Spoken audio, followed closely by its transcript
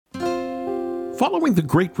Following the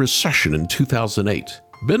Great Recession in 2008,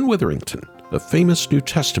 Ben Witherington, a famous New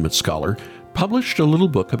Testament scholar, published a little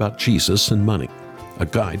book about Jesus and money, a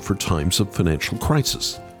guide for times of financial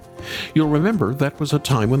crisis. You'll remember that was a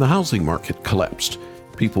time when the housing market collapsed.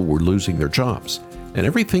 People were losing their jobs, and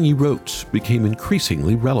everything he wrote became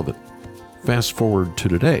increasingly relevant. Fast forward to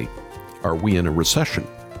today. Are we in a recession?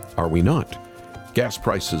 Are we not? Gas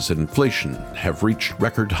prices and inflation have reached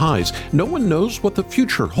record highs. No one knows what the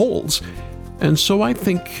future holds. And so I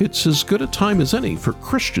think it's as good a time as any for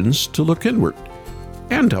Christians to look inward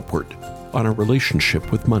and upward on our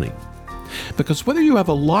relationship with money. Because whether you have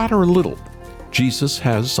a lot or a little, Jesus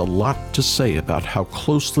has a lot to say about how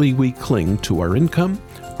closely we cling to our income,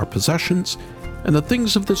 our possessions, and the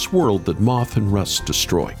things of this world that moth and rust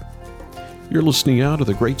destroy. You're listening now to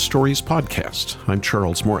the Great Stories Podcast. I'm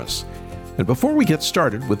Charles Morris. And before we get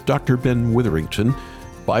started with Dr. Ben Witherington,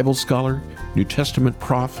 Bible scholar, New Testament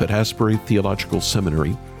prof at Asbury Theological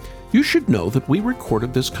Seminary, you should know that we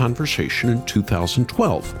recorded this conversation in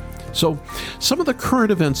 2012. So some of the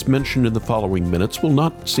current events mentioned in the following minutes will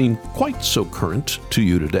not seem quite so current to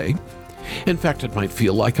you today. In fact, it might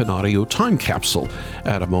feel like an audio time capsule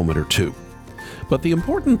at a moment or two. But the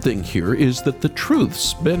important thing here is that the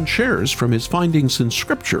truths Ben shares from his findings in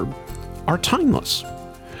Scripture are timeless.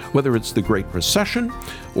 Whether it's the Great Recession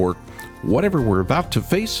or whatever we're about to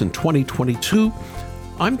face in 2022,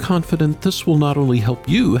 I'm confident this will not only help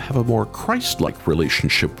you have a more Christ-like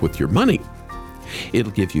relationship with your money,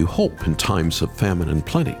 it'll give you hope in times of famine and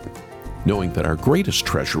plenty, knowing that our greatest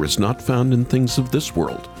treasure is not found in things of this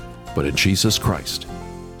world, but in Jesus Christ.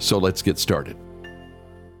 So let's get started.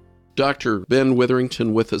 Dr. Ben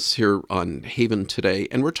Witherington with us here on Haven today,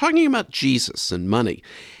 and we're talking about Jesus and money.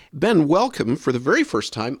 Ben, welcome for the very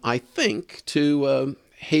first time, I think, to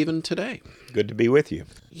Haven today. Good to be with you.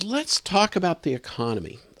 Let's talk about the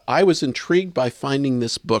economy. I was intrigued by finding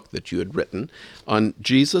this book that you had written on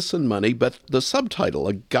Jesus and money, but the subtitle,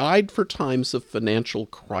 A Guide for Times of Financial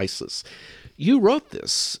Crisis. You wrote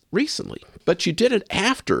this recently, but you did it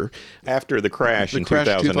after the crash in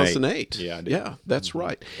 2008. Yeah, I did. Yeah, that's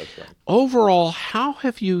right. That's right. Overall, how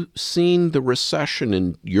have you seen the recession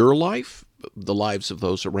in your life, the lives of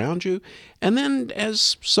those around you, and then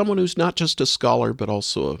as someone who's not just a scholar, but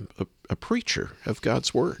also a preacher of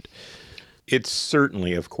God's Word? It's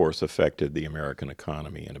certainly, of course, affected the American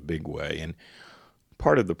economy in a big way. And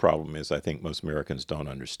part of the problem is I think most Americans don't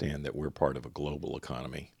understand that we're part of a global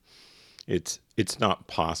economy. It's not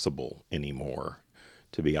possible anymore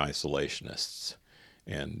to be isolationists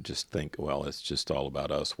and just think, well, it's just all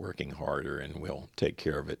about us working harder and we'll take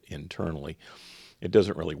care of it internally. It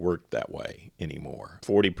doesn't really work that way anymore.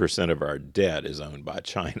 40% of our debt is owned by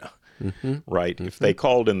China, right? Mm-hmm. If they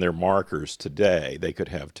called in their markers today, they could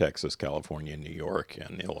have Texas, California, New York,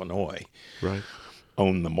 and Illinois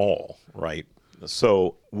own them all, right?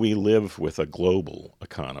 So we live with a global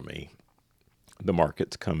economy. The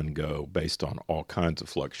markets come and go based on all kinds of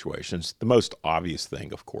fluctuations. The most obvious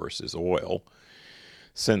thing, of course, is oil.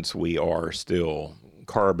 Since we are still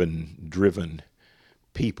carbon-driven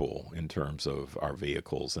people in terms of our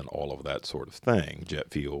vehicles and all of that sort of thing, jet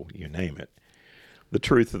fuel, you name it. The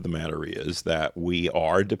truth of the matter is that we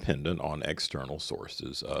are dependent on external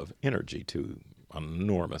sources of energy to an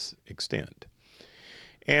enormous extent.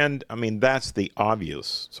 And, I mean, that's the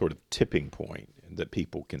obvious sort of tipping point that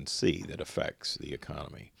people can see that affects the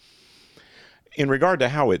economy. In regard to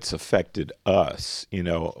how it's affected us,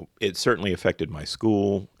 it certainly affected my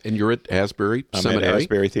school. And you're at Asbury Seminary. I'm at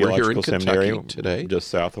Asbury Theological Seminary today, just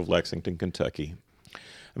south of Lexington, Kentucky.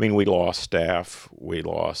 I mean, we lost staff, we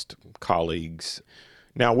lost colleagues.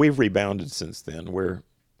 Now we've rebounded since then.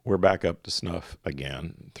 We're back up to snuff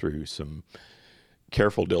again through some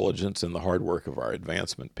careful diligence and the hard work of our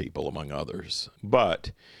advancement people, among others.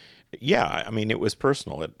 But yeah, I mean, it was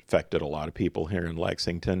personal. It affected a lot of people here in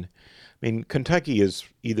Lexington. I mean, Kentucky is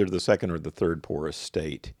either the second or the third poorest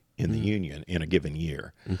state in the Union in a given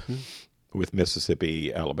year. Mm-hmm. With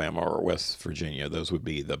Mississippi, Alabama, or West Virginia, those would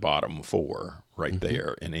be the bottom four right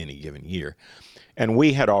there in any given year. And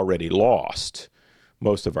we had already lost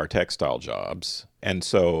most of our textile jobs. And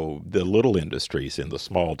so the little industries in the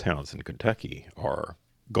small towns in Kentucky are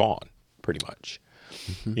gone, pretty much.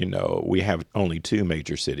 Mm-hmm. We have only two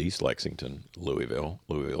major cities, Lexington, Louisville.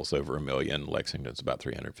 Louisville's over 1 million. Lexington's about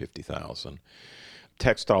 350,000.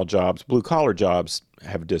 Textile jobs, blue-collar jobs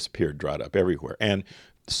have disappeared, dried up everywhere. And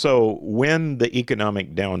so when the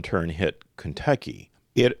economic downturn hit Kentucky,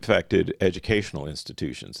 it affected educational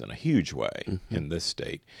institutions in a huge way in this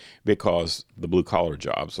state because the blue-collar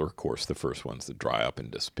jobs are, of course, the first ones that dry up and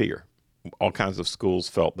disappear. All kinds of schools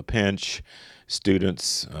felt the pinch.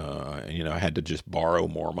 Students, had to just borrow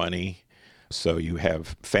more money. So you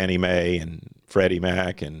have Fannie Mae and Freddie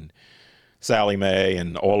Mac and Sally Mae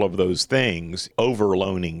and all of those things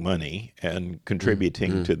overloaning money and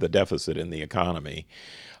contributing to the deficit in the economy.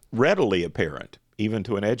 Readily apparent, even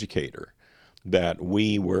to an educator, that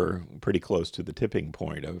we were pretty close to the tipping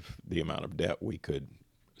point of the amount of debt we could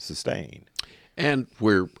sustain. And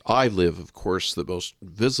where I live, of course, the most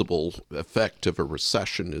visible effect of a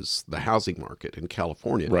recession is the housing market in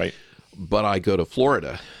California. Right. But I go to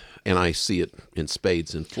Florida, and I see it in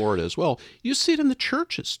spades in Florida as well. You see it in the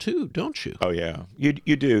churches, too, don't you? Oh, yeah. You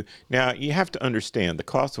do. Now, you have to understand the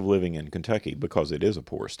cost of living in Kentucky, because it is a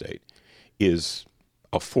poor state, is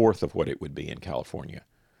a fourth of what it would be in California.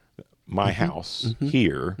 My house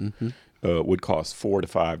here would cost 4 to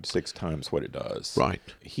 5 to 6 times what it does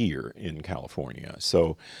here in California.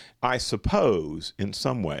 So I suppose in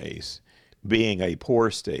some ways being a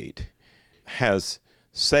poor state has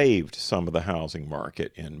saved some of the housing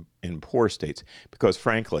market in poor states, because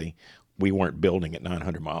frankly, we weren't building at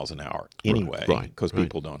 900 miles an hour anyway, because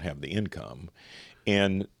people don't have the income.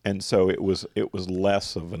 And so it was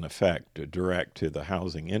less of an effect direct to the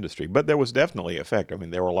housing industry. But there was definitely effect. I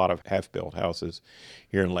mean, there were a lot of half-built houses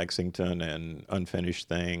here in Lexington and unfinished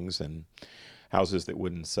things and houses that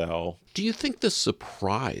wouldn't sell. Do you think this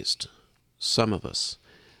surprised some of us,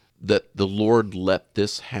 that the Lord let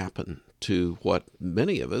this happen to what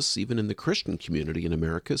many of us, even in the Christian community in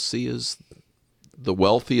America, see as the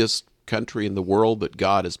wealthiest country in the world that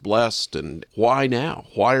God has blessed? And why now?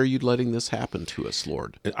 Why are you letting this happen to us,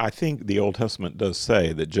 Lord? I think the Old Testament does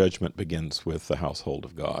say that judgment begins with the household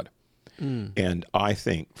of God. And I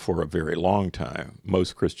think for a very long time,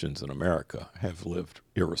 most Christians in America have lived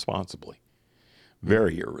irresponsibly,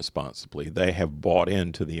 very irresponsibly. They have bought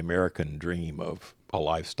into the American dream of a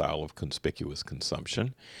lifestyle of conspicuous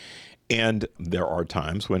consumption. And there are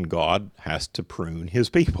times when God has to prune his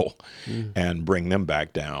people and bring them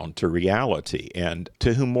back down to reality. And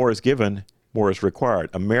to whom more is given, more is required.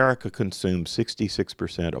 America consumes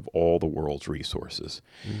 66% of all the world's resources.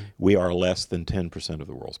 We are less than 10% of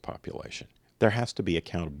the world's population. There has to be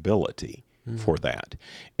accountability for that.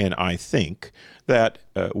 And I think that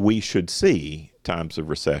we should see times of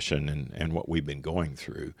recession and what we've been going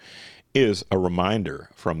through is a reminder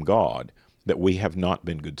from God that we have not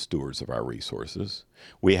been good stewards of our resources.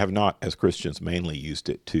 We have not, as Christians, mainly used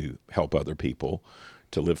it to help other people,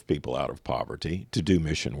 to lift people out of poverty, to do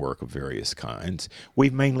mission work of various kinds.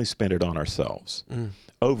 We've mainly spent it on ourselves,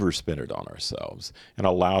 overspent it on ourselves, and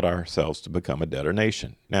allowed ourselves to become a debtor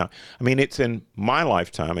nation. Now, I mean, it's in my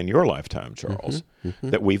lifetime, in your lifetime, Charles,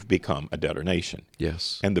 that we've become a debtor nation.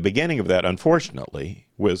 Yes. And the beginning of that, unfortunately,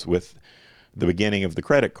 was with the beginning of the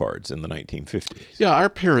credit cards in the 1950s. Yeah, our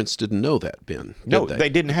parents didn't know that, Ben. No, they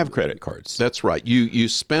didn't have credit cards. That's right. You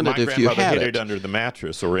spent it if you had it. My grandmother hid it under the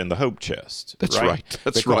mattress or in the hope chest. That's right.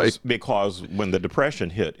 That's right. Because when the Depression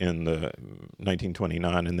hit in the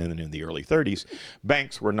 1929 and then in the early 30s,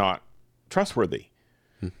 banks were not trustworthy.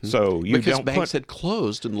 So because banks had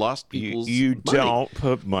closed and lost people's money. You don't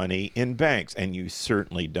put money in banks, and you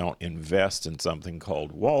certainly don't invest in something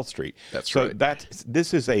called Wall Street. That's right.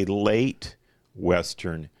 This is a late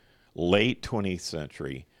Western, late 20th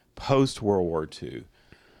century, post-World War II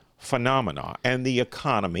phenomena. And the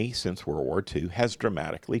economy since World War II has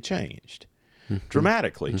dramatically changed.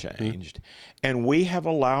 Dramatically changed. And we have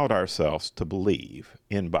allowed ourselves to believe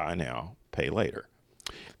in buy now, pay later.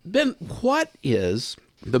 Ben, what is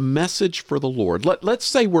the message for the Lord? Let's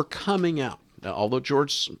say we're coming out. Now, although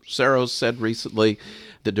George Soros said recently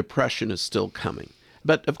the Depression is still coming.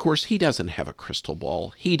 But, of course, he doesn't have a crystal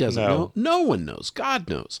ball. He doesn't know. No one knows. God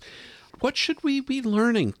knows. What should we be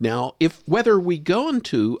learning now, whether we go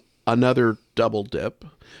into another double dip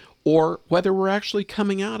or whether we're actually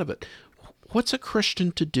coming out of it? What's a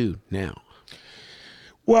Christian to do now?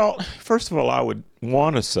 Well, first of all, I would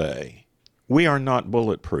want to say we are not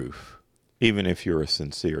bulletproof, even if you're a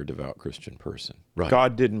sincere, devout Christian person. Right.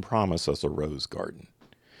 God didn't promise us a rose garden.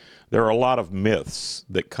 There are a lot of myths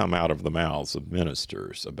that come out of the mouths of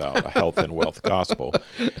ministers about a health and wealth gospel,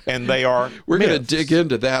 and they are We're myths. going to dig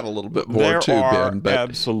into that a little bit more Ben.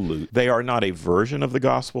 Absolute. They are not a version of the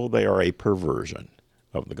gospel. They are a perversion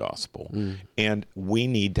of the gospel, and we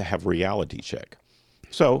need to have reality check.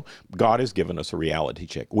 So God has given us a reality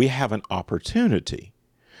check. We have an opportunity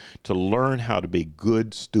to learn how to be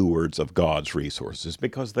good stewards of God's resources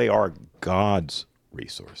because they are God's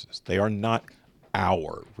resources. They are not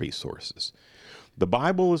our resources. The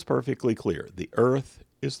Bible is perfectly clear. The earth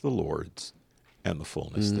is the Lord's and the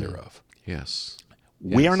fullness thereof. Yes.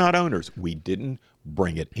 We are not owners. We didn't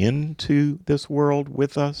bring it into this world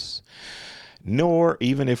with us. nor,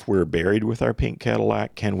 even if we're buried with our pink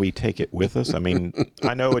Cadillac, can we take it with us. I mean,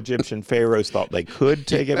 I know Egyptian pharaohs thought they could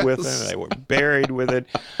take it with them. They were buried with it.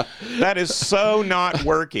 That is so not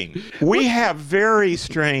working. We have very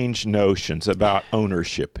strange notions about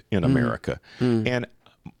ownership in America. And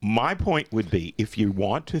my point would be, if you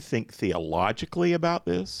want to think theologically about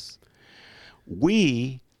this,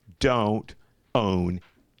 we don't own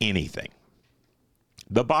anything.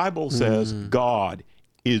 The Bible says God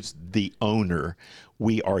is the owner.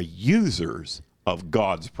 We are users of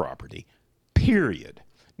God's property, period.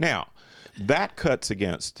 Now, that cuts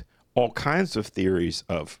against all kinds of theories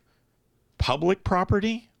of public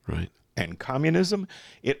property and communism.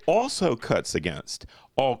 It also cuts against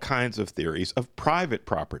all kinds of theories of private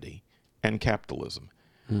property and capitalism.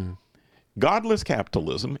 Godless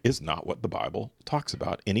capitalism is not what the Bible talks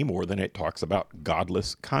about any more than it talks about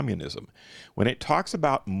godless communism. When it talks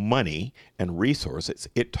about money and resources,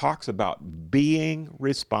 it talks about being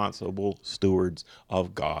responsible stewards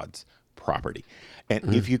of God's property.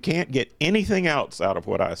 And if you can't get anything else out of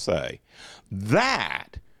what I say,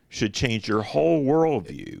 that should change your whole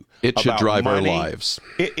worldview. It should drive money. our lives.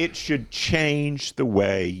 It should change the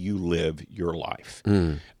way you live your life.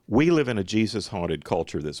 We live in a Jesus-haunted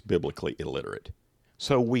culture that's biblically illiterate.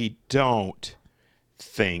 So we don't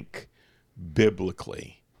think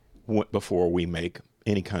biblically before we make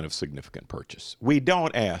any kind of significant purchase. We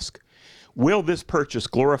don't ask, will this purchase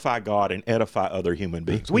glorify God and edify other human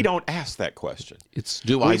beings? We don't ask that question. It's,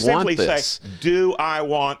 do I We want simply this? say, do I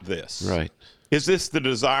want this? Right. Is this the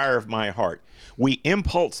desire of my heart? We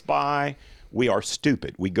impulse buy. We are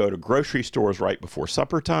stupid. We go to grocery stores right before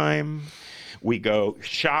supper time. We go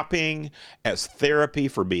shopping as therapy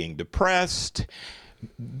for being depressed.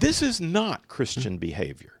 This is not Christian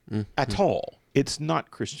behavior at all. It's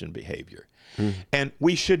not Christian behavior. And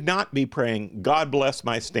we should not be praying, God bless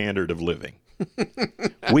my standard of living.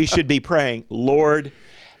 We should be praying, Lord,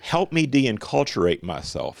 help me de-enculturate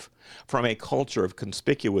myself from a culture of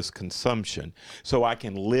conspicuous consumption so I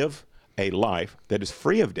can live a life that is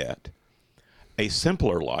free of debt, a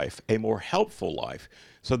simpler life, a more helpful life,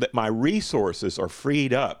 so that my resources are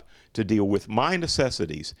freed up to deal with my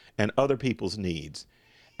necessities and other people's needs,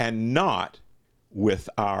 and not with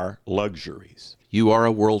our luxuries. You are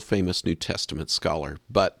a world-famous New Testament scholar,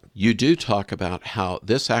 but you do talk about how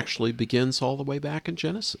this actually begins all the way back in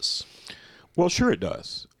Genesis. Well, sure it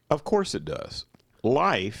does. Of course it does.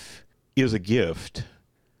 Life is a gift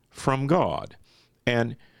from God.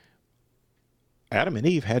 And Adam and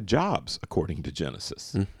Eve had jobs, according to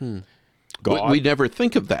Genesis. We never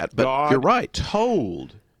think of that, but God you're right.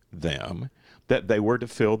 told them that they were to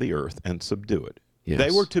fill the earth and subdue it. Yes.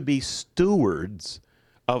 They were to be stewards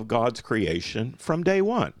of God's creation from day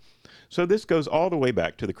one. So this goes all the way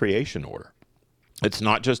back to the creation order. It's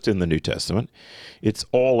not just in the New Testament. It's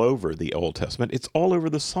all over the Old Testament. It's all over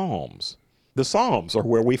the Psalms. The Psalms are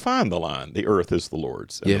where we find the line, the earth is the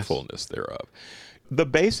Lord's and the fullness thereof. The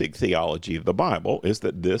basic theology of the Bible is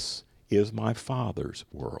that this is my Father's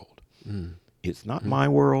world. It's not my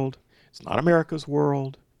world. It's not America's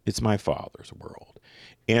world. It's my Father's world.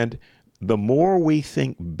 And the more we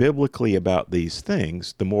think biblically about these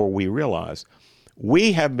things, the more we realize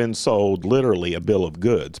we have been sold literally a bill of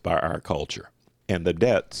goods by our culture. And the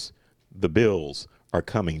debts, the bills are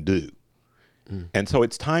coming due. And so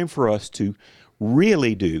it's time for us to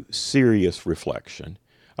really do serious reflection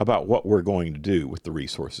about what we're going to do with the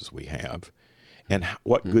resources we have and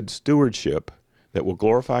what good stewardship that will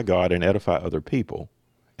glorify God and edify other people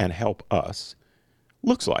and help us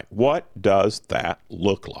looks like. What does that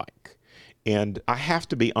look like? And I have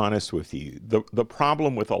to be honest with you, the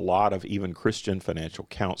problem with a lot of even Christian financial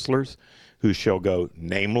counselors who shall go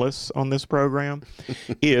nameless on this program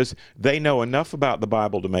is they know enough about the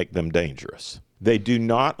Bible to make them dangerous. They do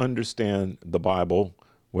not understand the Bible,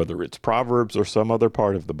 whether it's Proverbs or some other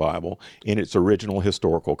part of the Bible, in its original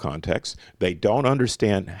historical context. They don't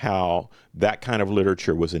understand how that kind of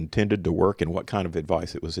literature was intended to work and what kind of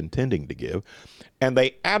advice it was intending to give. And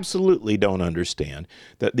they absolutely don't understand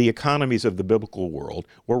that the economies of the biblical world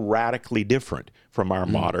were radically different from our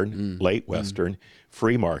modern, late Western,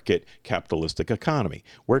 free market, capitalistic economy.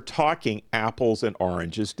 We're talking apples and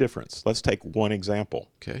oranges difference. Let's take one example.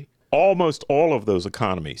 Okay. Almost all of those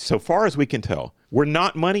economies, so far as we can tell, were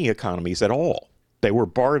not money economies at all. They were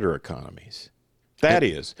barter economies. That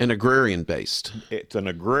is, an agrarian-based. it's an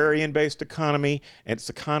agrarian-based economy, and it's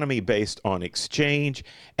an economy based on exchange,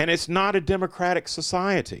 and it's not a democratic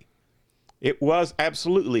society. It was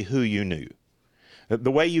absolutely who you knew.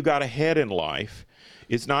 The way you got ahead in life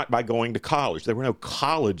It's not by going to college. There were no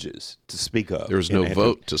colleges to speak of. There was no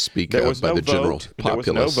vote to speak There of was by no the general vote. populace.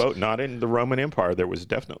 There was no vote. Not in the Roman Empire. There was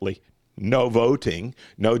definitely no voting,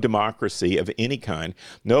 no democracy of any kind,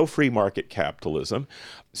 no free market capitalism.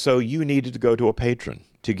 So you needed to go to a patron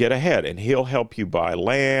to get ahead, and he'll help you buy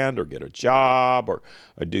land or get a job or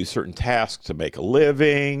do certain tasks to make a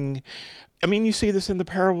living. I mean, you see this in the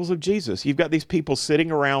parables of Jesus. You've got these people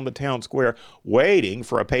sitting around the town square waiting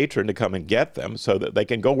for a patron to come and get them so that they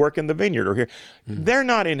can go work in the vineyard or here. They're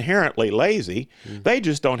not inherently lazy. They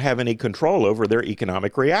just don't have any control over their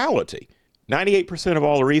economic reality. 98% of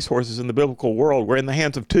all the resources in the biblical world were in the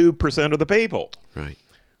hands of 2% of the people. Right.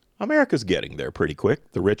 America's getting there pretty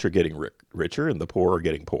quick. The rich are getting richer and the poor are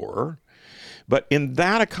getting poorer. But in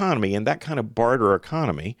that economy, in that kind of barter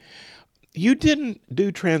economy, you didn't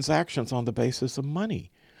do transactions on the basis of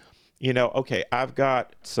money. You know, okay, I've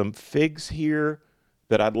got some figs here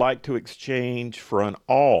that I'd like to exchange for an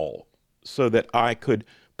awl so that I could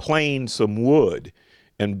plane some wood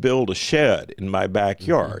and build a shed in my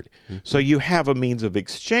backyard. Mm-hmm. So you have a means of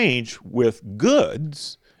exchange with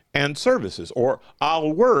goods and services, or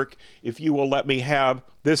I'll work if you will let me have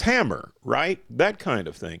this hammer, right? That kind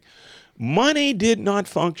of thing. Money did not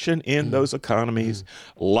function in those economies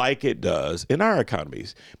like it does in our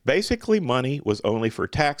economies. Basically, money was only for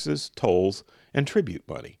taxes, tolls, and tribute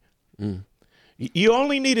money. You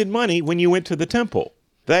only needed money when you went to the temple.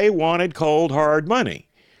 They wanted cold, hard money.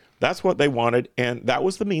 That's what they wanted, and that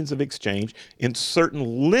was the means of exchange in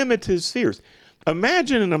certain limited spheres.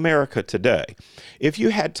 Imagine in America today, if you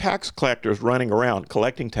had tax collectors running around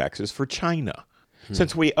collecting taxes for China.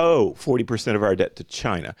 Since we owe 40% of our debt to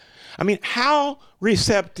China. I mean, how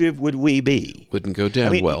receptive would we be? Wouldn't go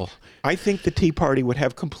down well. I think the Tea Party would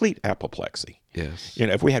have complete apoplexy. Yes. You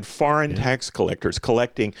know, if we had foreign tax collectors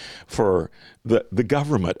collecting for the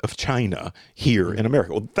government of China here in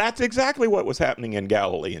America. Well, that's exactly what was happening in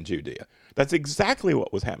Galilee and Judea. That's exactly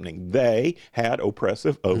what was happening. They had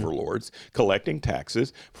oppressive overlords collecting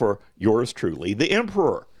taxes for yours truly, the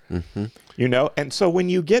emperor. You know, and so when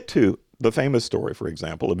you get to the famous story, for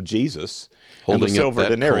example, of Jesus holding and the silver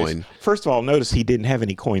denarius. Coin. First of all, notice he didn't have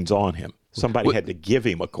any coins on him. Somebody had to give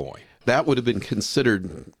him a coin. That would have been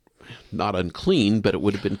considered not unclean, but it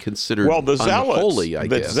would have been considered the unholy, I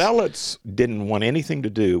guess. The zealots didn't want anything to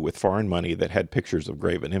do with foreign money that had pictures of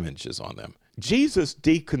graven images on them. Jesus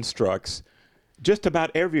deconstructs just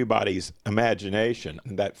about everybody's imagination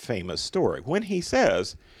in that famous story. When he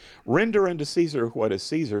says, render unto Caesar what is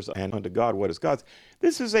Caesar's and unto God what is God's,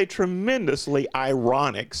 this is a tremendously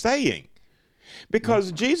ironic saying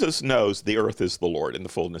because Jesus knows the earth is the Lord and the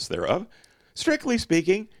fullness thereof. Strictly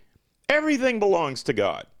speaking, everything belongs to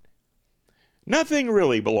God. Nothing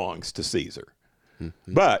really belongs to Caesar.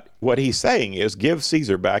 But what he's saying is give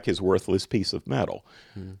Caesar back his worthless piece of metal,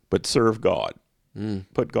 but serve God.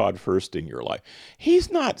 Put God first in your life.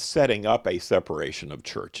 He's not setting up a separation of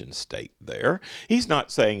church and state there. He's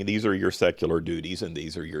not saying these are your secular duties and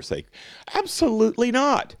these are your sacred. Absolutely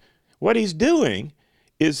not. What he's doing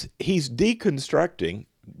is he's deconstructing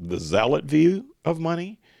the zealot view of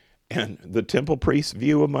money and the temple priest's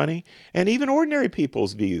view of money and even ordinary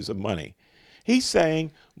people's views of money. He's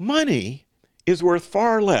saying money is worth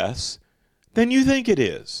far less than you think it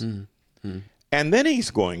is. And then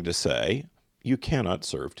he's going to say, you cannot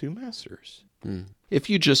serve two masters.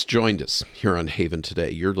 If you just joined us here on Haven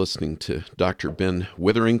Today, you're listening to Dr. Ben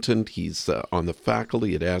Witherington. He's on the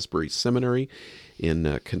faculty at Asbury Seminary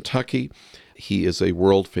in Kentucky. He is a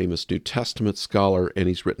world-famous New Testament scholar, and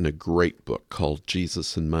he's written a great book called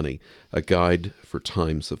Jesus and Money, a guide for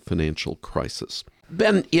times of financial crisis.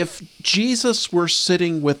 Ben, if Jesus were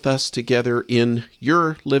sitting with us together in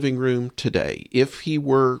your living room today, if he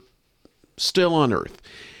were still on earth,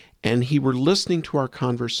 and he were listening to our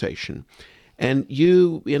conversation, and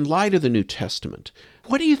you, in light of the New Testament,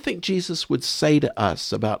 what do you think Jesus would say to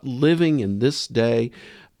us about living in this day,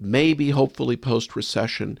 maybe hopefully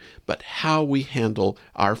post-recession, but how we handle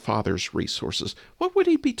our Father's resources? What would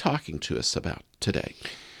he be talking to us about today?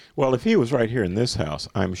 Well, if he was right here in this house,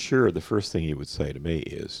 I'm sure the first thing he would say to me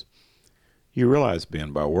is, you realize,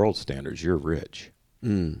 Ben, by world standards, you're rich.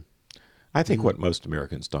 I think what most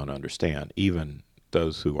Americans don't understand, even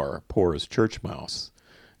those who are poor as church mouse,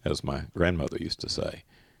 as my grandmother used to say,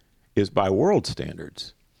 is by world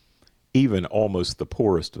standards, even almost the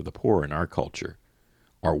poorest of the poor in our culture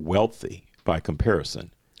are wealthy by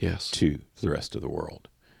comparison to the rest of the world.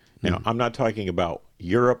 Now, I'm not talking about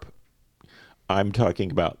Europe. I'm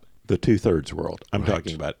talking about the two-thirds world. I'm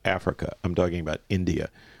talking about Africa. I'm talking about India.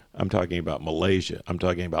 I'm talking about Malaysia. I'm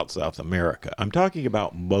talking about South America. I'm talking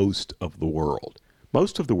about most of the world.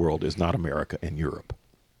 Most of the world is not America and Europe.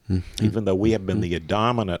 Even though we have been the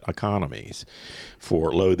dominant economies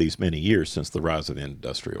for, these many years since the rise of the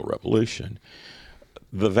Industrial Revolution,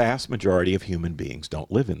 the vast majority of human beings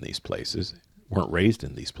don't live in these places, weren't raised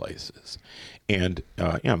in these places. And,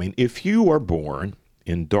 if you are born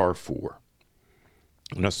in Darfur,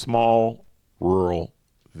 in a small rural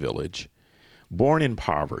village, born in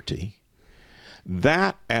poverty,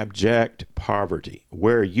 that abject poverty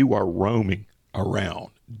where you are roaming around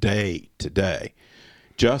day to day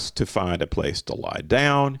just to find a place to lie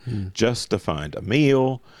down, just to find a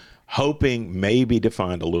meal, hoping maybe to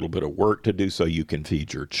find a little bit of work to do so you can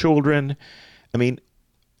feed your children. I mean,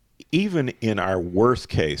 even in our worst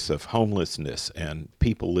case of homelessness and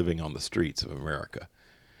people living on the streets of America,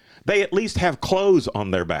 they at least have clothes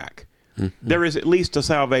on their back. There is at least a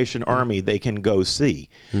Salvation Army they can go see.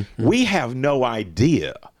 We have no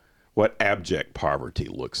idea what abject poverty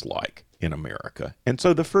looks like in America. And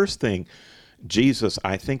so the first thing Jesus,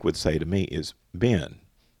 I think, would say to me is, Ben,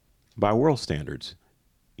 by world standards,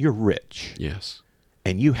 you're rich. Yes.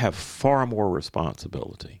 And you have far more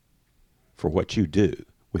responsibility for what you do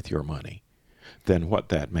with your money than what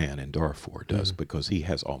that man in Darfur does, because he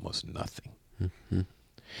has almost nothing.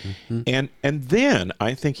 And then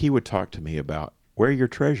I think he would talk to me about where your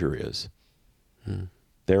treasure is,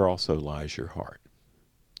 there also lies your heart.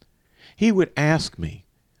 He would ask me,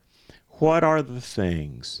 what are the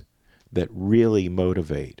things that really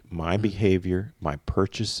motivate my behavior, my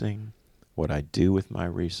purchasing, what I do with my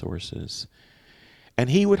resources? And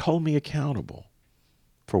he would hold me accountable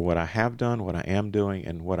for what I have done, what I am doing,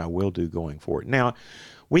 and what I will do going forward. Now,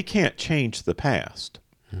 we can't change the past.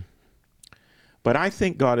 But I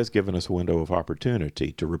think God has given us a window of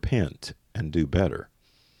opportunity to repent and do better.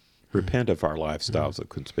 Repent of our lifestyles of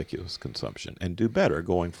conspicuous consumption and do better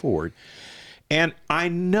going forward. And I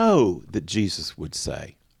know that Jesus would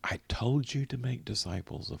say, I told you to make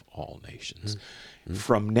disciples of all nations.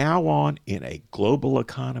 From now on, in a global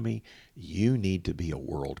economy, you need to be a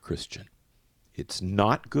world Christian. It's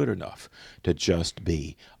not good enough to just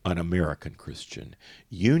be an American Christian.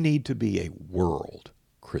 You need to be a world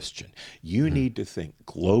Christian. You need to think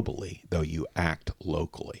globally, though you act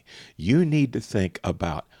locally. You need to think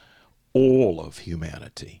about all of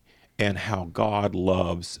humanity and how God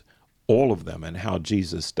loves all of them and how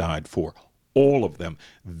Jesus died for all of them.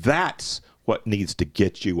 That's what needs to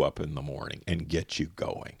get you up in the morning and get you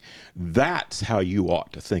going. That's how you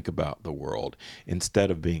ought to think about the world instead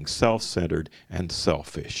of being self-centered and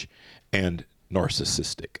selfish and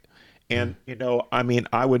narcissistic. And,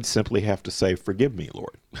 I would simply have to say, forgive me,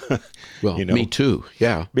 Lord. Well, me too.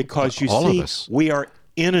 Yeah. Because all of us. We are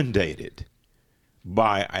inundated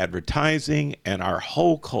by advertising and our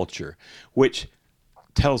whole culture, which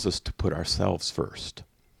tells us to put ourselves first,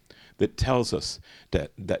 that tells us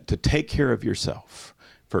that to take care of yourself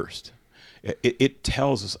first. It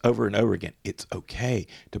tells us over and over again, it's okay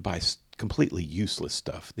to buy completely useless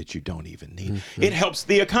stuff that you don't even need. It helps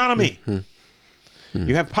the economy.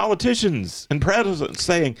 You have politicians and presidents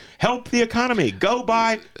saying, help the economy, go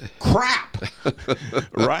buy crap,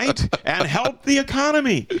 right? And help the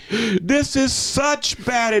economy. This is such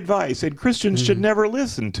bad advice, and Christians should never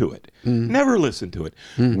listen to it. Never listen to it.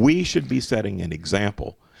 We should be setting an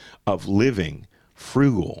example of living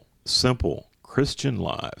frugal, simple Christian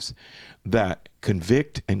lives that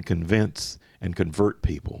convict and convince and convert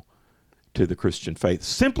people to the Christian faith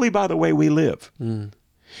simply by the way we live.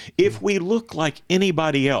 If we look like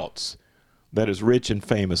anybody else that is rich and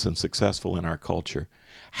famous and successful in our culture,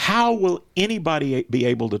 how will anybody be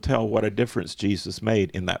able to tell what a difference Jesus made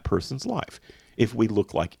in that person's life if we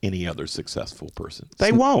look like any other successful person?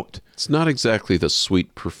 They won't. It's not exactly the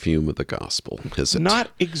sweet perfume of the gospel, is it?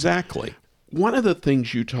 Not exactly. One of the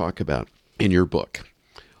things you talk about in your book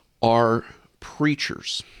are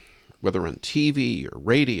preachers, whether on TV or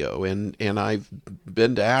radio, and I've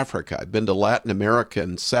been to Africa, I've been to Latin America,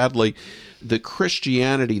 and sadly, the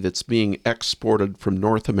Christianity that's being exported from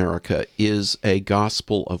North America is a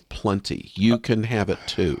gospel of plenty. You can have it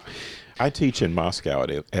too. I teach in Moscow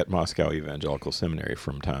at Moscow Evangelical Seminary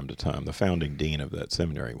from time to time. The founding dean of that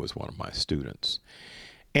seminary was one of my students.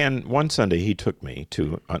 And one Sunday he took me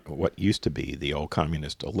to what used to be the old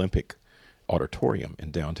communist Olympic auditorium in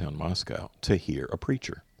downtown Moscow to hear a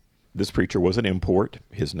preacher. This preacher was an import.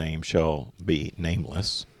 His name shall be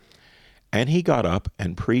nameless. And he got up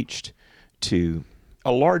and preached to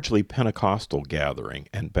a largely Pentecostal gathering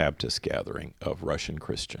and Baptist gathering of Russian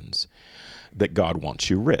Christians that God wants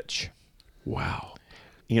you rich. Wow.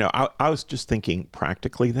 I was just thinking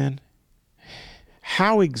practically then,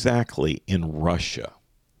 how exactly in Russia,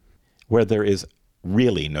 where there is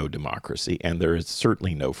really no democracy, and there is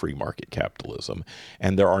certainly no free market capitalism,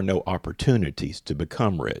 and there are no opportunities to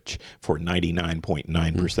become rich for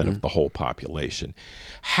 99.9% of the whole population.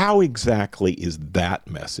 How exactly is that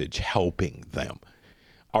message helping them?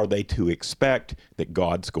 Are they to expect that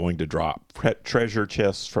God's going to drop treasure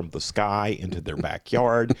chests from the sky into their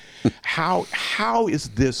backyard? How is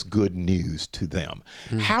this good news to them?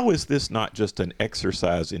 How is this not just an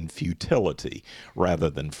exercise in futility rather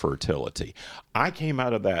than fertility? I came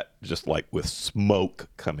out of that just like with smoke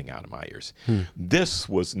coming out of my ears. This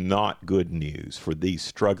was not good news for these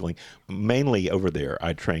struggling, mainly over there,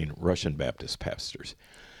 I train Russian Baptist pastors,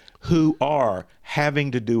 who are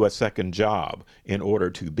having to do a second job in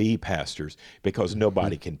order to be pastors because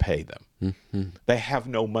nobody can pay them. They have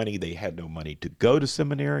no money. They had no money to go to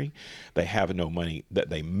seminary. They have no money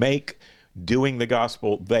that they make doing the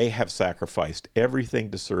gospel. They have sacrificed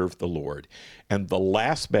everything to serve the Lord. And the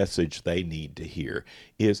last message they need to hear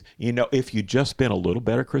is, you know, if you'd just been a little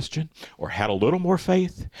better Christian or had a little more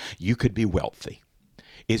faith, you could be wealthy.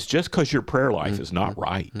 It's just because your prayer life is not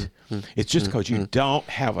right. It's just because you don't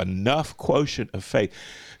have enough quotient of faith.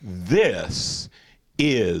 This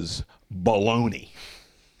is baloney.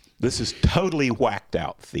 This is totally whacked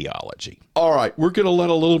out theology. All right, we're going to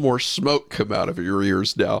let a little more smoke come out of your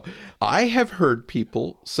ears now. I have heard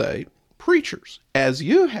people say, preachers, as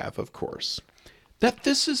you have, of course, that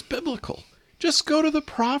this is biblical. Just go to the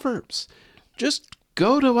Proverbs. Just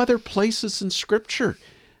go to other places in Scripture.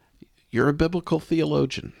 You're a biblical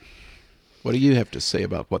theologian. What do you have to say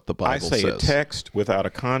about what the Bible says? I say a text without a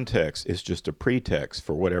context is just a pretext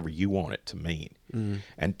for whatever you want it to mean.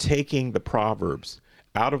 And taking the Proverbs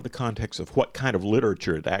out of the context of what kind of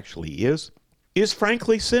literature it actually is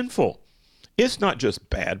frankly sinful. It's not just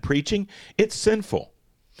bad preaching, it's sinful.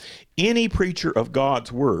 Any preacher of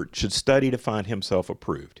God's word should study to find himself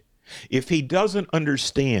approved. If he doesn't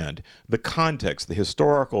understand the context, the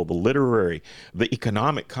historical, the literary, the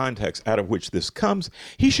economic context out of which this comes,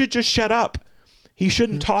 he should just shut up. He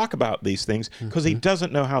shouldn't talk about these things because he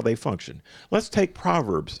doesn't know how they function. Let's take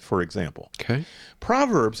Proverbs, for example. Okay.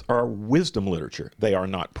 Proverbs are wisdom literature. They are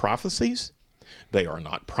not prophecies. They are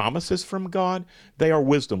not promises from God. They are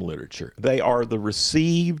wisdom literature. They are the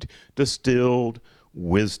received, distilled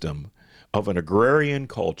wisdom of an agrarian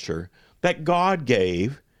culture that God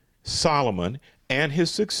gave Solomon and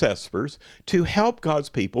his successors to help God's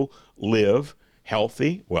people live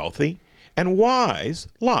healthy, wealthy, and wise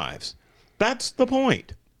lives. That's the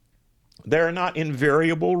point. There are not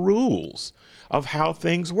invariable rules of how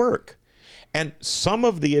things work. And some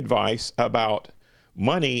of the advice about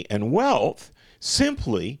money and wealth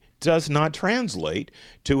simply does not translate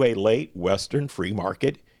to a late Western free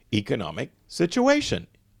market economic situation.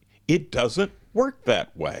 It doesn't work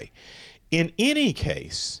that way. In any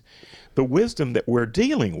case, the wisdom that we're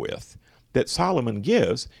dealing with, that Solomon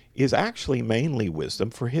gives, is actually mainly wisdom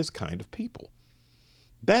for his kind of people.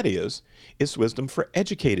 That is, it's wisdom for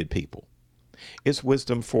educated people. It's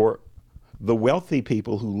wisdom for the wealthy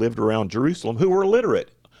people who lived around Jerusalem who were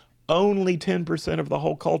literate. Only 10% of the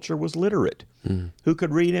whole culture was literate, who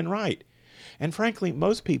could read and write. And frankly,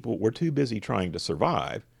 most people were too busy trying to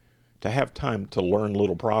survive to have time to learn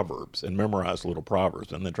little proverbs and memorize little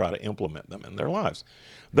proverbs and then try to implement them in their lives.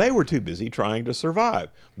 They were too busy trying to survive.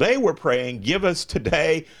 They were praying, give us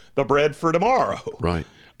today the bread for tomorrow. Right.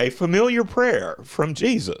 A familiar prayer from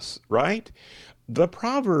Jesus, right? The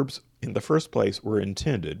Proverbs, in the first place, were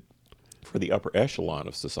intended for the upper echelon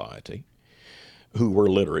of society who were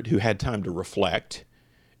literate, who had time to reflect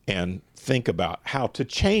and think about how to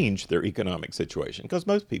change their economic situation, because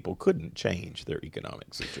most people couldn't change their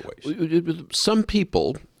economic situation. Some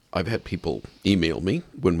people, I've had people email me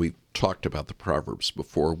when we talked about the Proverbs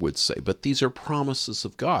before, would say, but these are promises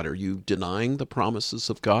of God. Are you denying the promises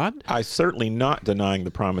of God? I'm certainly not denying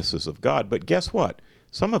the promises of God, but guess what?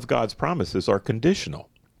 Some of God's promises are conditional.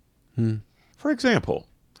 For example,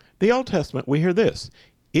 the Old Testament, we hear this: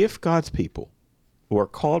 if God's people who are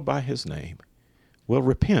called by his name will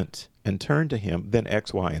repent and turn to him, then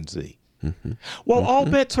X, Y, and Z. Well, all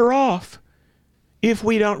bets are off if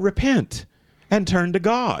we don't repent and turn to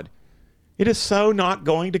God. It is so not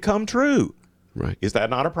going to come true. Right. Is that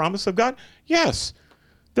not a promise of God? Yes.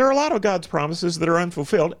 There are a lot of God's promises that are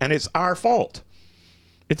unfulfilled, and it's our fault.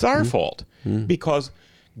 It's our fault because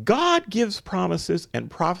God gives promises and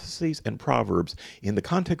prophecies and proverbs in the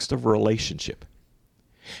context of a relationship.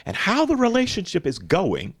 And how the relationship is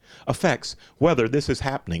going affects whether this is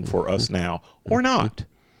happening for us now or not.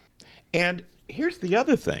 And here's the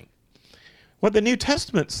other thing. What the New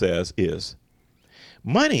Testament says is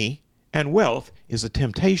money and wealth is a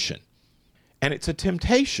temptation. And it's a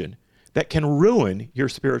temptation that can ruin your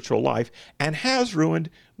spiritual life and has ruined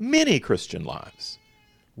many Christian lives.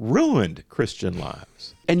 Ruined Christian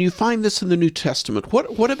lives. And you find this in the New Testament.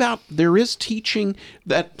 What about, there is teaching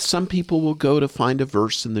that some people will go to find a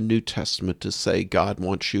verse in the New Testament to say God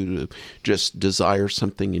wants you to just desire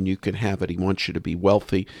something and you can have it. He wants you to be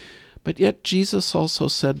wealthy. But yet Jesus also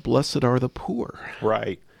said, blessed are the poor.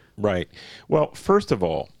 Right. Well, first of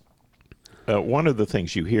all, one of the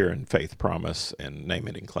things you hear in Faith Promise and Name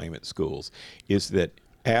It and Claim It schools is that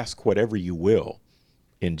ask whatever you will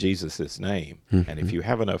in Jesus' name, and if you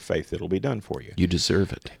have enough faith, it'll be done for you. You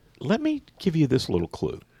deserve it. Let me give you this little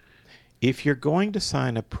clue. If you're going to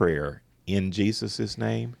sign a prayer in Jesus'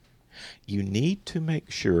 name, you need to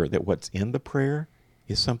make sure that what's in the prayer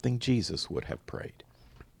is something Jesus would have prayed.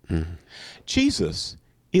 Jesus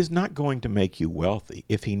is not going to make you wealthy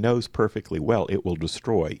if he knows perfectly well it will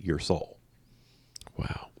destroy your soul.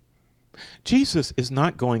 Wow. Jesus is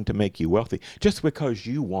not going to make you wealthy just because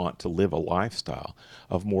you want to live a lifestyle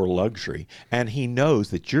of more luxury, and he knows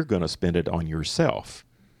that you're going to spend it on yourself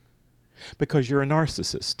because you're a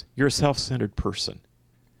narcissist. You're a self-centered person.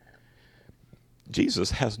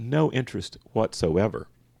 Jesus has no interest whatsoever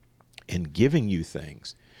in giving you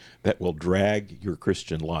things that will drag your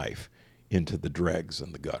Christian life into the dregs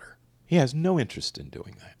and the gutter. He has no interest in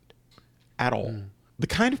doing that at all. The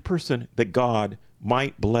kind of person that God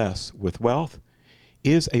might bless with wealth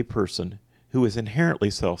is a person who is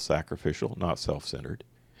inherently self-sacrificial, not self-centered.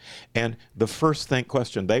 And the first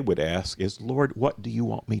question they would ask is, Lord, what do you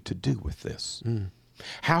want me to do with this?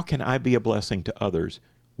 How can I be a blessing to others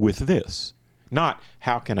with this? Not,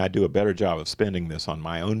 how can I do a better job of spending this on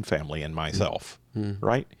my own family and myself,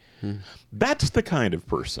 right? That's the kind of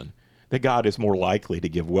person that God is more likely to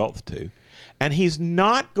give wealth to. And he's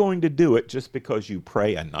not going to do it just because you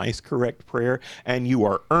pray a nice, correct prayer and you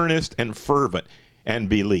are earnest and fervent and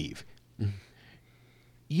believe.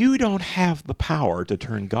 You don't have the power to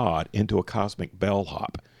turn God into a cosmic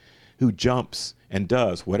bellhop who jumps and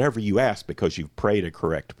does whatever you ask because you've prayed a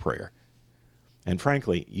correct prayer. And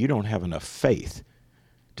frankly, you don't have enough faith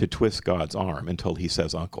to twist God's arm until he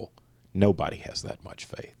says, Uncle. Nobody has that much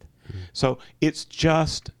faith. So it's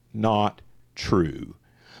just not true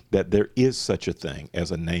that there is such a thing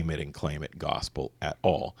as a name it and claim it gospel at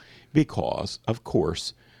all, because, of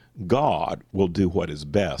course, God will do what is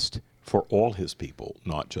best for all his people,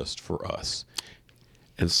 not just for us.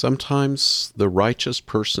 And sometimes the righteous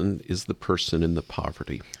person is the person in the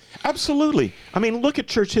poverty. Absolutely. I mean, look at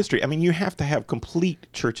church history. I mean, you have to have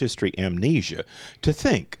complete church history amnesia to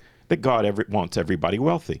think that God wants everybody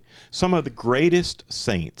wealthy. Some of the greatest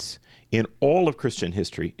saints in all of Christian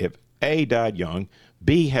history have A, died young,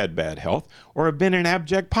 B, had bad health, or have been in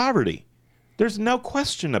abject poverty. There's no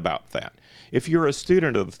question about that. If you're a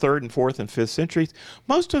student of the 3rd and 4th and 5th centuries,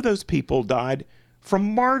 most of those people died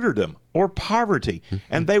from martyrdom or poverty,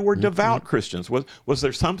 and they were devout Christians. Was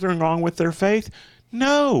there something wrong with their faith?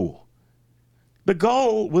 No. The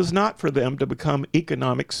goal was not for them to become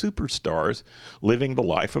economic superstars living the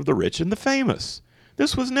life of the rich and the famous.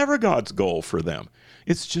 This was never God's goal for them.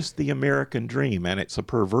 It's just the American dream, and it's a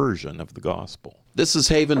perversion of the gospel. This is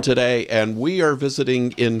Haven Today, and we are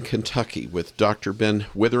visiting in Kentucky with Dr. Ben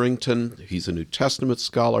Witherington. He's a New Testament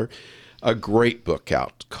scholar. A great book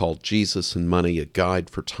out called Jesus and Money, A Guide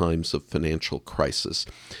for Times of Financial Crisis.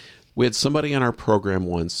 We had somebody on our program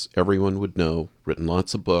once, everyone would know, written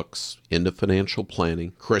lots of books into financial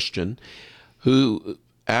planning, Christian, who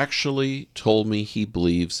actually told me he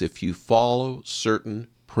believes if you follow certain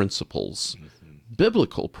principles,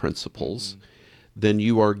 biblical principles, then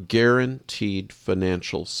you are guaranteed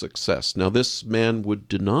financial success. Now, this man would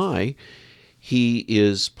deny he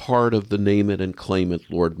is part of the name it and claim it,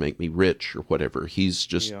 Lord, make me rich, or whatever. He's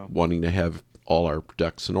just wanting to have all our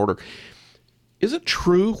ducks in order. Is it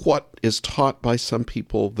true what is taught by some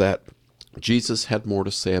people that Jesus had more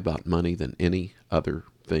to say about money than any other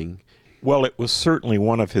thing? Well, it was certainly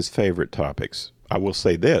one of his favorite topics. I will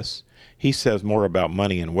say this. He says more about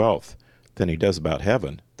money and wealth than he does about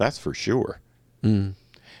heaven. That's for sure. And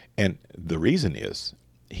the reason is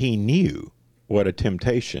he knew what a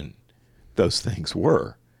temptation those things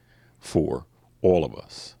were for all of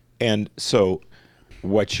us. And so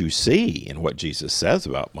what you see in what Jesus says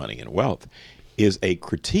about money and wealth is a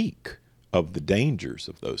critique of the dangers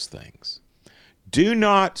of those things. Do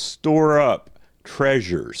not store up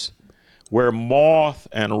treasures where moth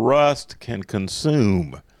and rust can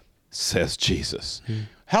consume, says Jesus.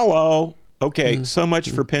 Hello. Okay, so much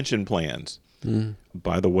for pension plans.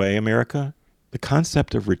 By the way, America, the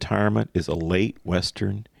concept of retirement is a late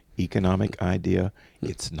Western economic idea.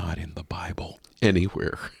 It's not in the Bible.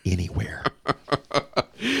 Anywhere. Anywhere.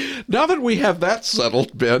 Now that we have that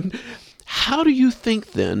settled, Ben, how do you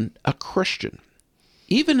think then a Christian,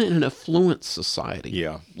 even in an affluent society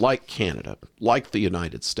like Canada, like the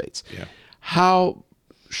United States, how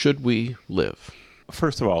should we live?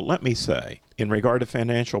 First of all, let me say, in regard to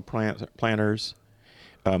financial planners,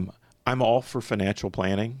 I'm all for financial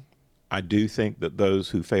planning. I do think that those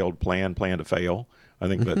who failed plan to fail. I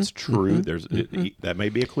think that's true. That may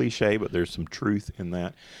be a cliche, but there's some truth in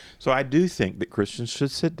that. So I do think that Christians should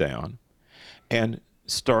sit down and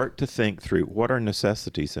start to think through what are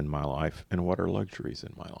necessities in my life and what are luxuries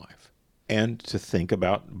in my life, and to think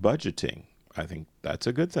about budgeting. I think that's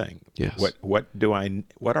a good thing. Yes. What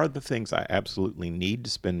are the things I absolutely need to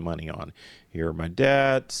spend money on? Here are my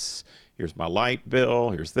debts. Here's my light bill.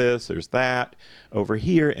 Here's this. There's that. Over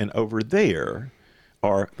here and over there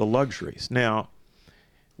are the luxuries. Now,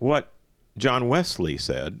 what John Wesley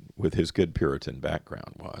said with his good Puritan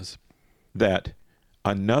background was that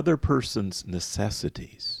another person's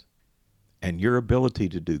necessities and your ability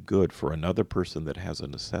to do good for another person that has a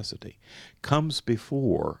necessity comes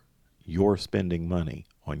before you're spending money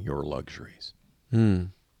on your luxuries.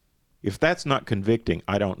 If that's not convicting,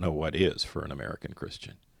 I don't know what is for an American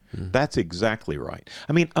Christian. That's exactly right.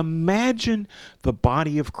 I mean, imagine the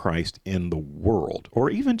body of Christ in the world, or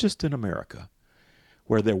even just in America,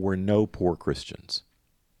 where there were no poor Christians,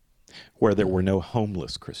 where there were no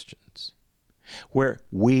homeless Christians, where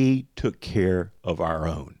we took care of our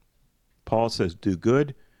own. Paul says, do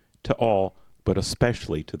good to all, but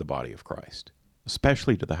especially to the body of Christ,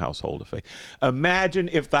 especially to the household of faith. Imagine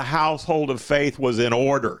if the household of faith was in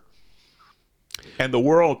order and the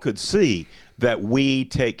world could see that we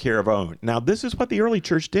take care of our own. Now, this is what the early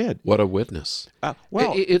church did. What a witness.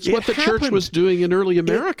 It's what the church was doing in early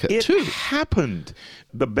America, too. It happened.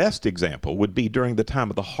 The best example would be during the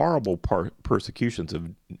time of the horrible persecutions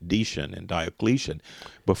of Domitian and Diocletian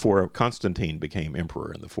before Constantine became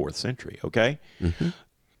emperor in the 4th century, okay?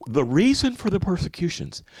 The reason for the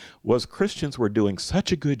persecutions was Christians were doing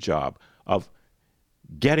such a good job of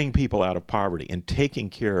getting people out of poverty and taking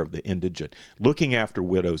care of the indigent, looking after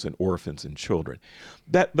widows and orphans and children,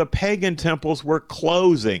 that the pagan temples were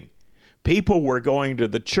closing. People were going to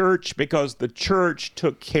the church because the church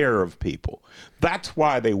took care of people. That's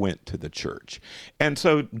why they went to the church. And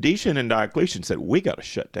so Domitian and Diocletian said, we got to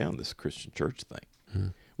shut down this Christian church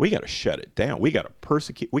thing. We got to shut it down. We got to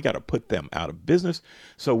persecute. We got to put them out of business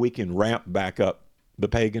so we can ramp back up the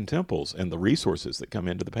pagan temples and the resources that come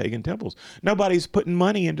into the pagan temples. Nobody's putting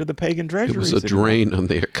money into the pagan treasuries. It was a drain on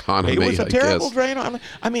the economy, It was a terrible guess. drain on.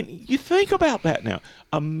 I mean, you think about that now.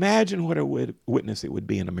 Imagine what a witness it would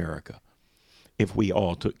be in America if we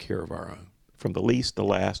all took care of our own, from the least, the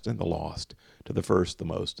last, and the lost, to the first, the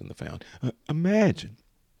most, and the found. Imagine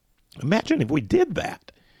if we did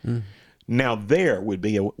that. Now there would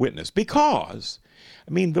be a witness, because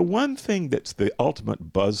I mean, the one thing that's the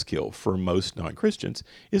ultimate buzzkill for most non-Christians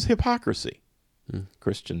is hypocrisy.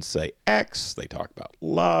 Christians say X, they talk about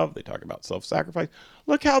love, they talk about self-sacrifice.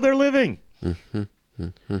 Look how they're living.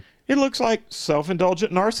 It looks like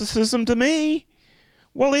self-indulgent narcissism to me.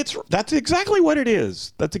 Well, that's exactly what it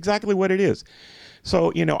is. That's exactly what it is.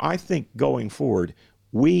 So, I think going forward,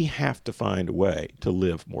 we have to find a way to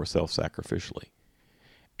live more self-sacrificially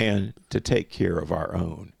and to take care of our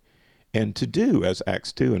own. And to do, as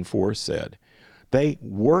Acts 2 and 4 said, they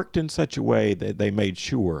worked in such a way that they made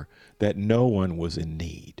sure that no one was in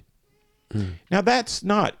need. Now, that's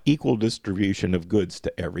not equal distribution of goods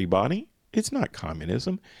to everybody. It's not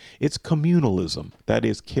communism. It's communalism. That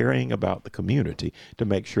is caring about the community to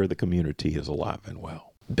make sure the community is alive and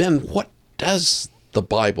well. Ben, what does the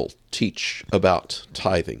Bible teach about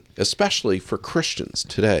tithing, especially for Christians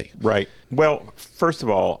today? Right. Well, first of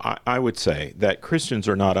all, I would say that Christians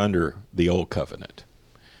are not under the Old Covenant.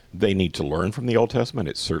 They need to learn from the Old Testament.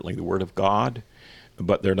 It's certainly the Word of God,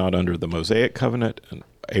 but they're not under the Mosaic Covenant,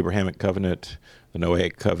 Abrahamic Covenant, the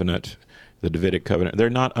Noahic Covenant, the Davidic Covenant. They're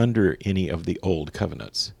not under any of the old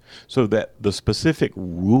covenants. So that the specific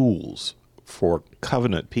rules for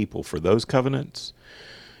covenant people for those covenants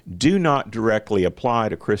do not directly apply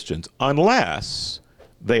to Christians unless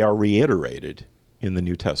they are reiterated in the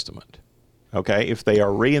New Testament. Okay? If they are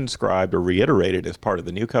reinscribed or reiterated as part of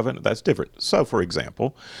the New Covenant, that's different. So, for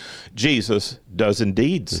example, Jesus does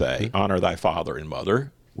indeed say, honor thy father and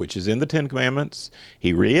mother, which is in the Ten Commandments.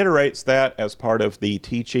 He reiterates that as part of the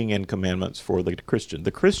teaching and commandments for the Christian. The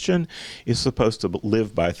Christian is supposed to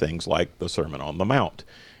live by things like the Sermon on the Mount.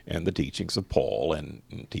 and the teachings of Paul and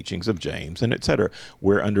teachings of James and etc.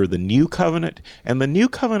 We're under the new covenant, and the new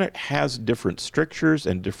covenant has different strictures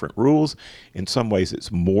and different rules. In some ways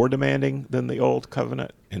it's more demanding than the old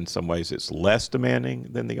covenant. In some ways it's less demanding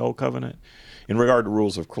than the old covenant. In regard to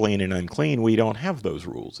rules of clean and unclean, we don't have those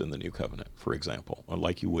rules in the new covenant, for example,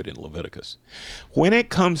 like you would in Leviticus. When it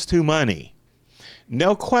comes to money,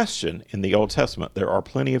 no question, in the Old Testament, there are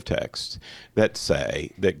plenty of texts that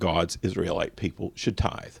say that God's Israelite people should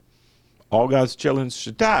tithe. All God's children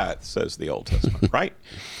should tithe, says the Old Testament, right?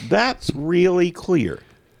 That's really clear.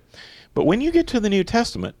 But when you get to the New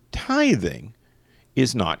Testament, tithing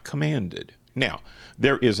is not commanded. Now,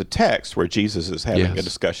 there is a text where Jesus is having a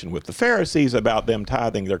discussion with the Pharisees about them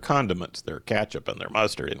tithing their condiments, their ketchup and their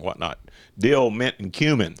mustard and whatnot, dill, mint, and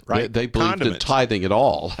cumin, right? They believed in tithing it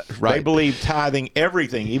all, right? They believe tithing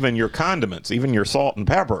everything, even your condiments, even your salt and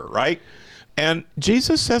pepper, right? And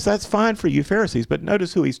Jesus says that's fine for you Pharisees, but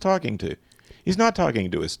notice who he's talking to. He's not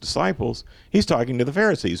talking to his disciples. He's talking to the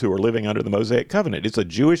Pharisees who are living under the Mosaic covenant. It's a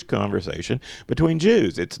Jewish conversation between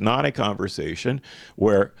Jews. It's not a conversation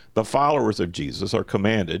where the followers of Jesus are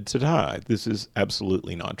commanded to tithe. This is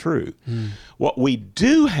absolutely not true. What we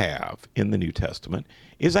do have in the New Testament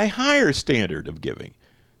is a higher standard of giving,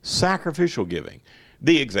 sacrificial giving.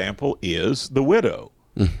 The example is the widow.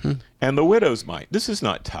 And the widow's mite. This is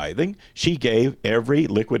not tithing. She gave every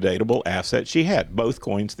liquidatable asset she had. Both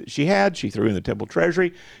coins that she had, she threw in the temple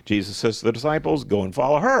treasury. Jesus says to the disciples, go and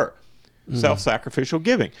follow her. Self-sacrificial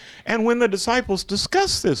giving. And when the disciples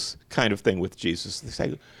discuss this kind of thing with Jesus, they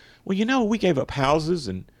say, well, you know, we gave up houses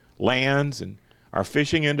and lands and our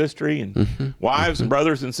fishing industry and wives and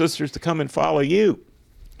brothers and sisters to come and follow you.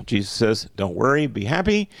 Jesus says, don't worry, be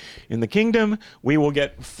happy. In the kingdom, we will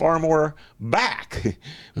get far more back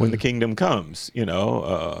when the kingdom comes. You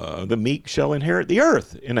know, the meek shall inherit the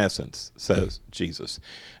earth, in essence, says Jesus.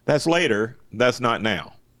 That's later. That's not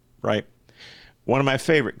now, right? One of my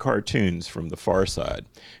favorite cartoons from the Far Side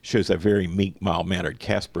shows a very meek, mild-mannered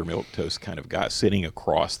Casper Milquetoast kind of guy sitting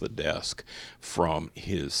across the desk from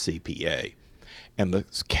his CPA. And the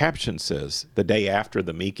caption says, the day after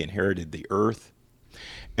the meek inherited the earth.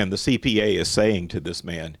 And the CPA is saying to this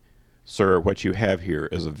man, sir, what you have here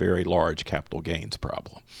is a very large capital gains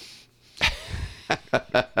problem.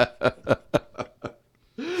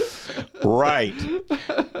 Right.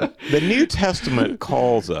 The New Testament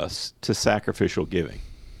calls us to sacrificial giving.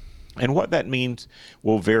 And what that means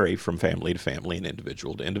will vary from family to family and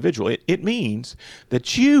individual to individual. It means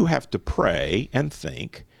that you have to pray and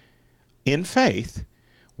think in faith,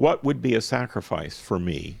 what would be a sacrifice for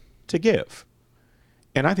me to give?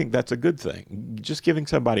 And I think that's a good thing. Just giving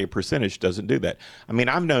somebody a percentage doesn't do that. I mean,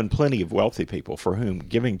 I've known plenty of wealthy people for whom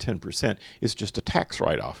giving 10% is just a tax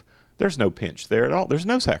write-off. There's no pinch there at all. There's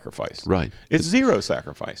no sacrifice. Right. It's zero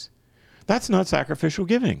sacrifice. That's not sacrificial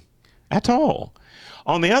giving at all.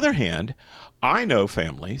 On the other hand, I know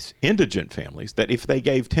families, indigent families, that if they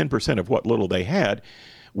gave 10% of what little they had,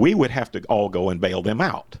 we would have to all go and bail them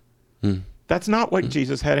out. That's not what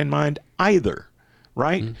Jesus had in mind either.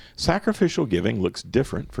 Right? Sacrificial giving looks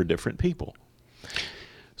different for different people.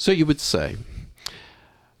 So you would say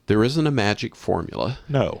there isn't a magic formula.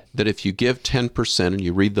 No. That if you give 10% and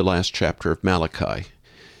you read the last chapter of Malachi,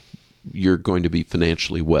 you're going to be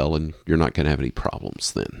financially well and you're not going to have any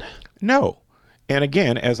problems then. No. And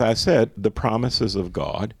again, as I said, the promises of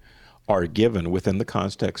God are given within the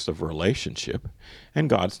context of a relationship, and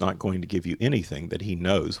God's not going to give you anything that he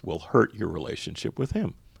knows will hurt your relationship with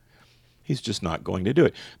him. He's just not going to do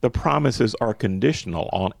it. The promises are conditional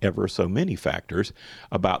on ever so many factors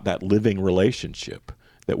about that living relationship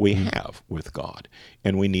that we have with God.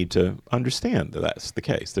 And we need to understand that that's the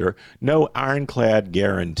case. There are no ironclad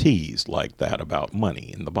guarantees like that about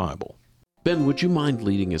money in the Bible. Ben, would you mind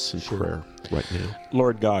leading us in prayer right now?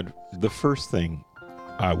 Lord God, the first thing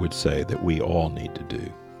I would say that we all need to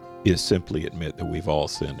do is simply admit that we've all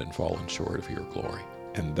sinned and fallen short of your glory.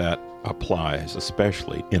 And that applies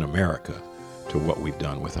especially in America to what we've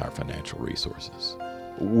done with our financial resources.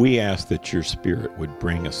 We ask that your Spirit would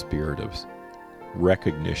bring a spirit of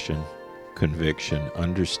recognition, conviction,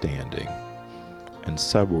 understanding, and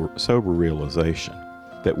sober realization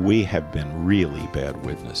that we have been really bad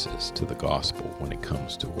witnesses to the gospel when it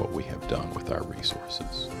comes to what we have done with our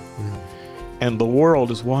resources. And the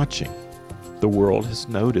world is watching. The world has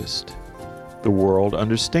noticed. The world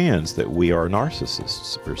understands that we are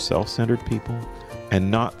narcissists. We're self-centered people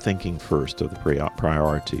and not thinking first of the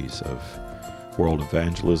priorities of world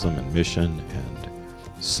evangelism and mission and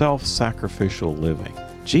self-sacrificial living.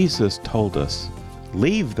 Jesus told us,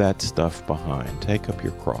 leave that stuff behind. Take up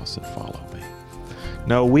your cross and follow me.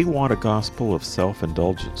 No, we want a gospel of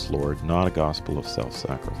self-indulgence, Lord, not a gospel of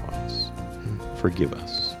self-sacrifice. Forgive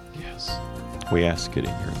us. Yes. We ask it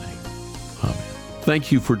in your name. Amen.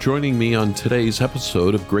 Thank you for joining me on today's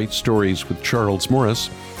episode of Great Stories with Charles Morris.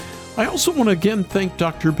 I also want to again thank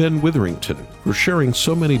Dr. Ben Witherington for sharing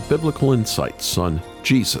so many biblical insights on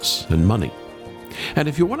Jesus and money. And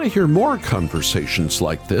if you want to hear more conversations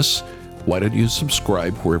like this, why don't you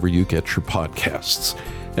subscribe wherever you get your podcasts?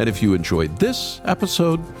 And if you enjoyed this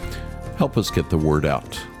episode, help us get the word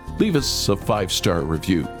out. Leave us a 5-star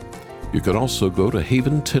review. You can also go to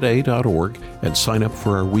haventoday.org and sign up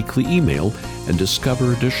for our weekly email and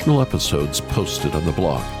discover additional episodes posted on the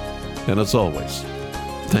blog. And as always,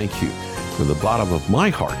 thank you from the bottom of my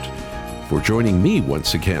heart for joining me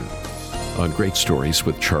once again on Great Stories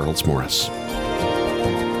with Charles Morris.